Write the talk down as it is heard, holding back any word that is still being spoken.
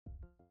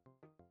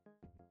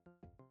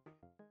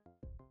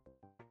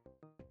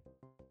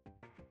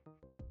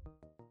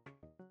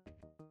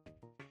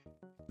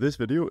This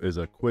video is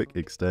a quick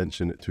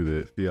extension to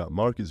the Fiat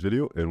Markets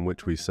video in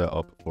which we set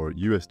up for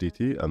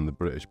USDT and the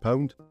British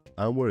pound,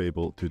 and we're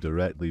able to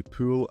directly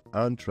pool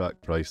and track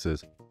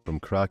prices from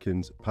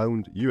Kraken's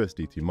pound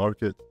USDT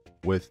market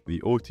with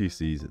the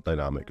OTC's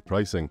dynamic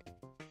pricing.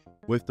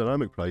 With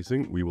dynamic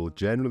pricing, we will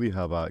generally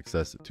have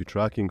access to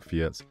tracking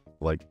fiats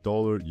like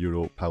dollar,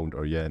 euro, pound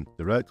or yen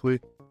directly,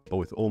 but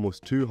with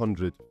almost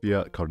 200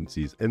 fiat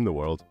currencies in the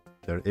world,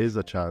 there is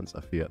a chance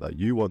a fiat that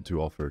you want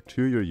to offer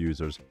to your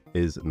users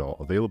is not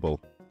available.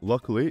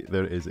 Luckily,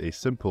 there is a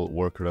simple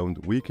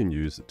workaround we can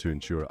use to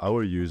ensure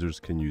our users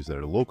can use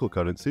their local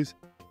currencies,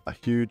 a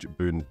huge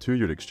boon to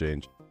your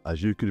exchange,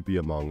 as you could be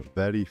among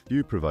very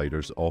few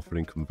providers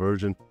offering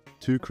conversion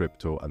to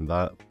crypto and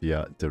that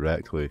fiat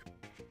directly.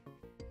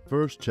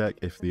 First, check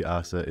if the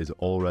asset is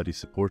already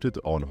supported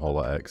on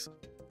HollaEx.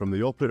 From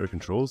the operator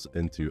controls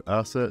into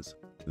assets,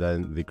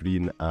 then the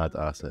green add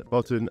asset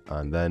button,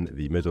 and then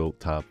the middle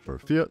tab for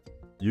fiat,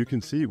 you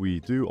can see we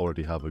do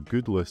already have a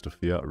good list of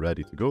fiat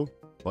ready to go,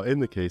 but in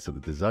the case that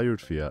the desired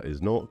fiat is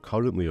not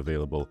currently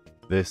available,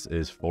 this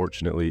is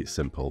fortunately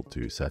simple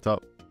to set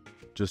up.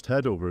 Just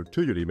head over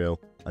to your email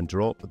and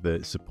drop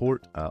the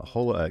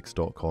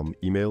support@hollaex.com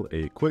email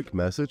a quick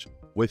message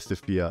with the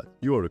fiat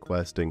you are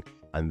requesting,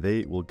 and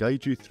they will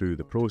guide you through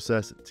the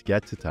process to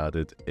get it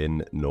added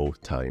in no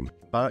time.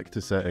 Back to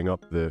setting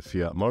up the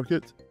fiat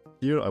market.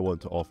 Here I want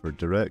to offer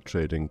direct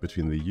trading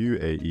between the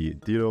UAE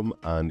Dirham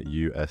and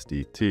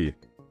USDT.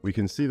 We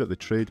can see that the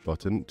trade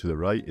button to the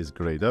right is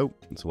greyed out,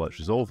 so let's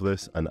resolve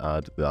this and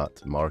add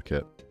that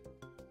market.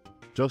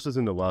 Just as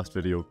in the last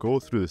video, go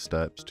through the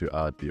steps to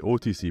add the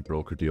OTC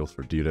broker deal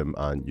for Dirham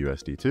and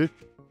USDT.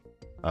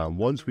 And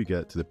once we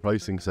get to the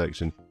pricing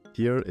section,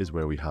 here is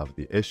where we have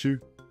the issue,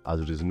 as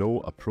there is no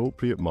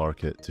appropriate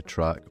market to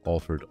track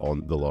offered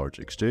on the large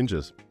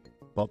exchanges.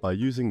 But by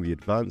using the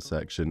advanced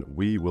section,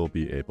 we will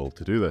be able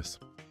to do this.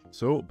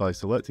 So by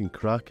selecting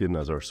Kraken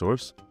as our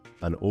source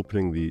and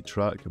opening the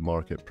track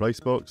market price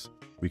box,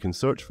 we can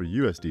search for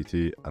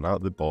USDT and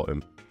at the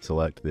bottom,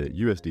 select the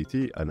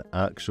USDT and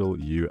actual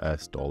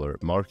US dollar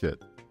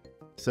market.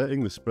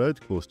 Setting the spread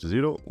close to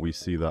 0, we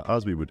see that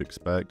as we would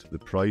expect, the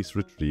price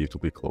retrieved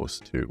will be close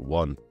to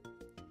 1.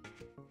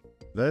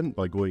 Then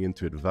by going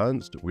into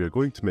advanced, we are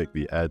going to make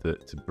the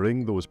edit to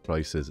bring those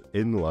prices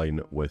in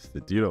line with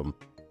the dirham.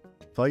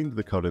 Find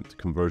the current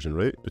conversion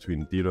rate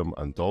between dirham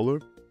and dollar,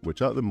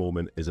 which at the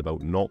moment is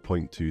about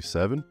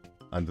 0.27,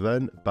 and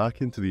then back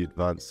into the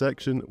advanced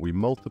section, we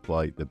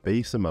multiply the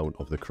base amount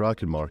of the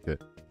Kraken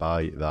market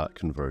by that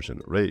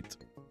conversion rate.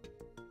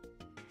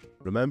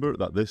 Remember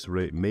that this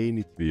rate may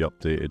need to be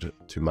updated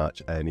to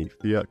match any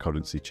fiat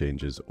currency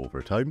changes over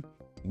time.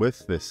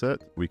 With this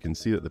set, we can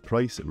see that the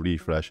price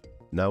refresh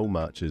now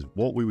matches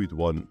what we would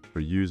want for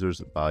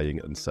users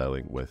buying and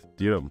selling with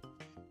dirham.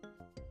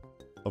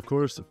 Of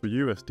course, for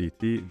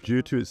USDT,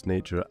 due to its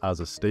nature as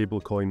a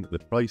stablecoin, the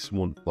price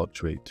won't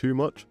fluctuate too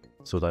much,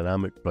 so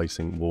dynamic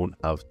pricing won't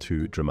have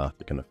too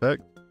dramatic an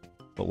effect.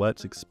 But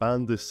let's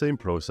expand this same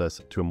process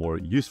to a more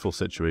useful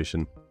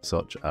situation,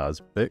 such as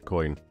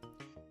Bitcoin.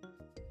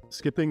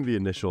 Skipping the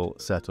initial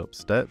setup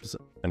steps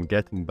and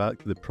getting back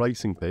to the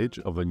pricing page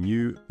of a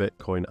new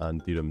Bitcoin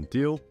and Dirham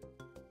deal,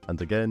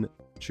 and again,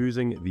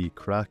 choosing the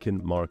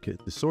Kraken market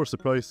to source the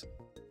price,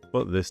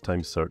 but this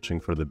time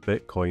searching for the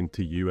Bitcoin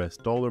to US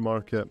dollar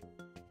market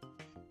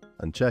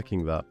and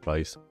checking that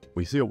price,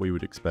 we see what we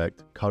would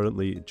expect,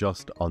 currently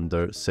just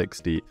under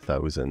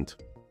 60,000.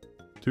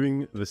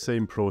 Doing the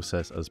same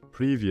process as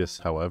previous,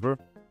 however,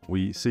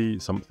 we see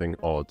something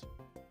odd.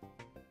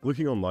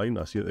 Looking online,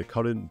 I see that the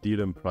current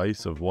dirham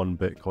price of one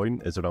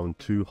Bitcoin is around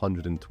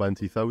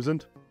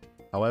 220,000.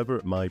 However,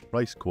 my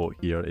price quote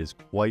here is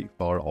quite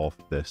far off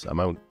this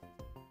amount.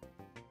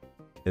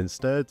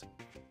 Instead,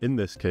 in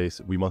this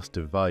case, we must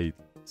divide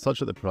such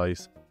that the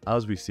price,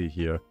 as we see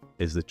here,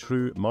 is the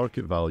true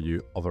market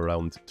value of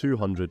around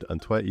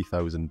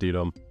 220,000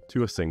 dirham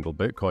to a single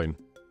Bitcoin.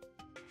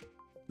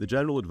 The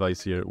general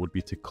advice here would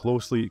be to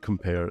closely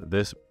compare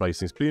this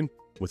pricing screen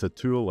with a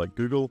tool like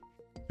Google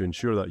to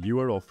ensure that you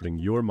are offering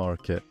your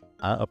market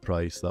at a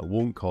price that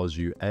won't cause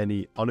you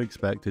any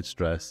unexpected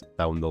stress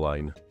down the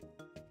line.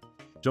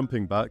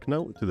 Jumping back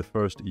now to the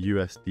first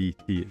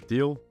USDT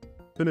deal,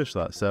 finish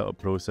that setup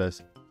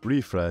process,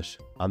 refresh,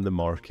 and the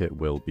market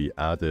will be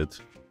added.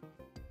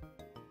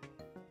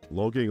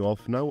 Logging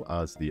off now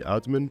as the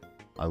admin,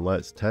 and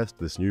let's test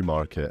this new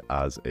market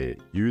as a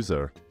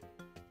user.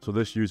 So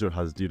this user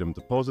has dirham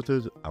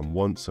deposited and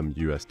wants some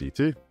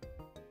USDT.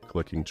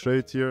 Clicking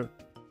trade here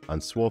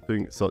and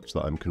swapping such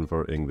that I'm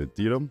converting the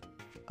dirham,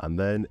 and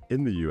then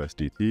in the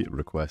USDT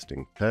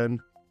requesting 10.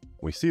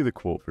 We see the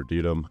quote for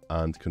dirham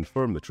and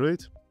confirm the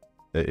trade.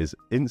 It is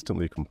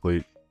instantly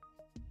complete,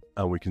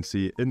 and we can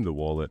see in the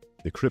wallet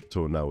the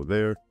crypto now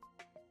there.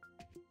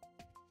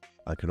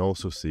 I can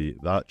also see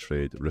that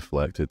trade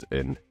reflected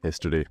in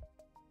history.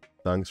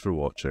 Thanks for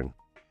watching.